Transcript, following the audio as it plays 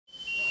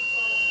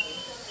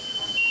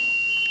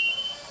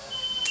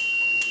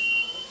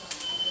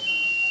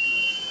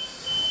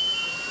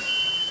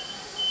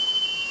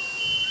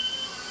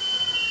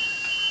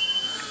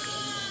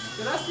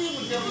We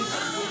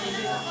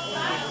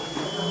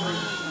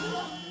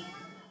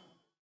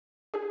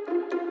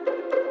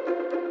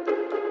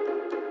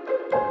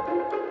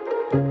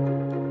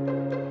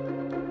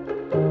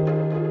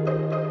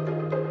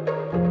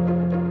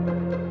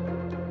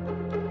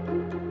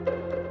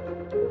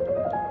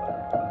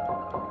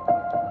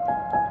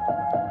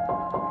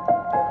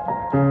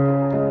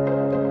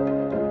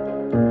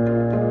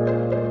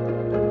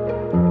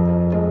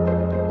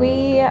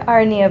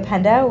are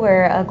Neopenda.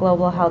 We're a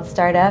global health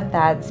startup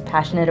that's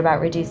passionate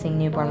about reducing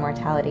newborn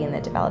mortality in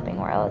the developing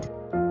world.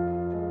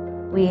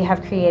 We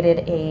have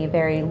created a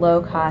very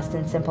low-cost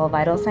and simple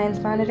vital signs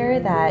monitor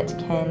that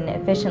can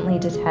efficiently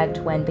detect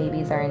when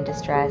babies are in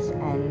distress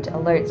and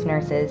alerts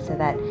nurses so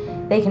that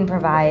they can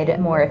provide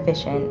more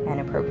efficient and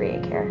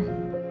appropriate care.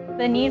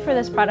 The need for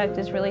this product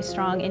is really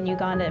strong in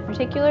Uganda in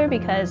particular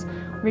because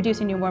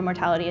reducing newborn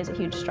mortality is a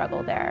huge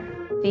struggle there.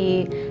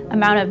 The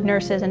amount of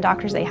nurses and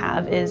doctors they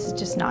have is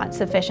just not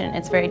sufficient.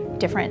 It's very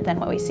different than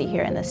what we see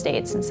here in the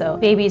States, and so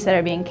babies that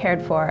are being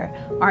cared for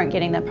aren't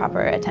getting the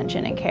proper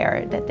attention and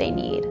care that they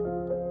need.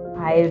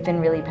 I've been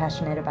really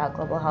passionate about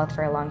global health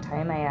for a long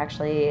time. I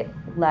actually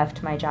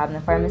left my job in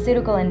the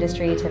pharmaceutical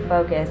industry to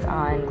focus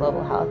on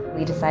global health.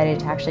 We decided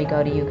to actually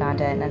go to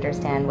Uganda and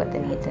understand what the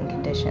needs and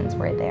conditions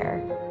were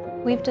there.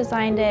 We've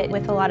designed it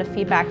with a lot of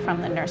feedback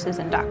from the nurses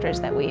and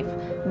doctors that we've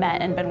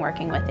met and been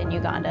working with in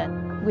Uganda.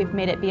 We've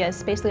made it be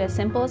basically as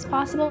simple as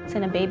possible. It's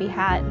in a baby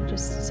hat,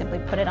 just simply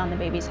put it on the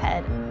baby's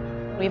head.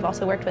 We've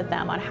also worked with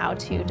them on how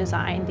to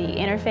design the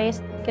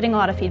interface, getting a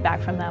lot of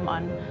feedback from them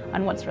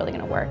on what's really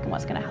going to work and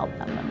what's going to help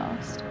them the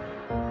most.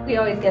 We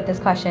always get this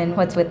question,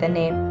 what's with the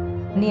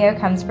name? Neo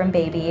comes from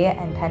baby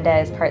and Penda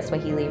is part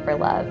Swahili for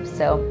love,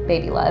 so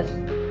baby love.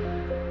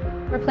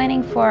 We're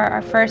planning for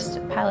our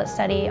first pilot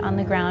study on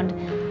the ground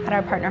at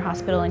our partner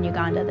hospital in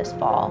Uganda this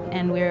fall,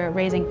 and we're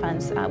raising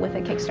funds with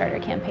a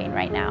Kickstarter campaign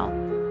right now.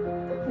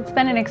 It's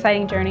been an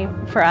exciting journey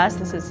for us.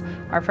 This is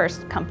our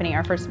first company,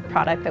 our first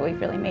product that we've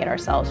really made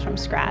ourselves from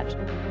scratch.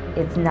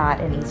 It's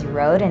not an easy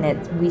road,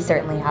 and we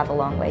certainly have a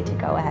long way to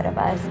go ahead of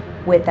us.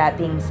 With that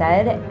being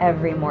said,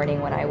 every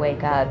morning when I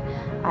wake up,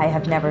 I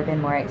have never been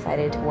more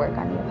excited to work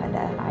on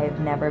Uganda. I have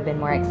never been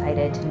more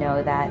excited to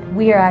know that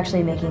we are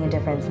actually making a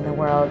difference in the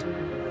world,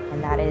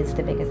 and that is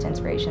the biggest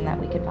inspiration that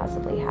we could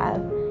possibly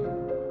have.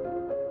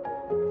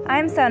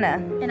 I'm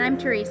Sona. And I'm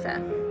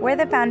Teresa. We're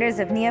the founders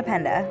of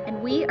Neopenda.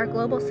 And we are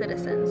global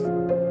citizens.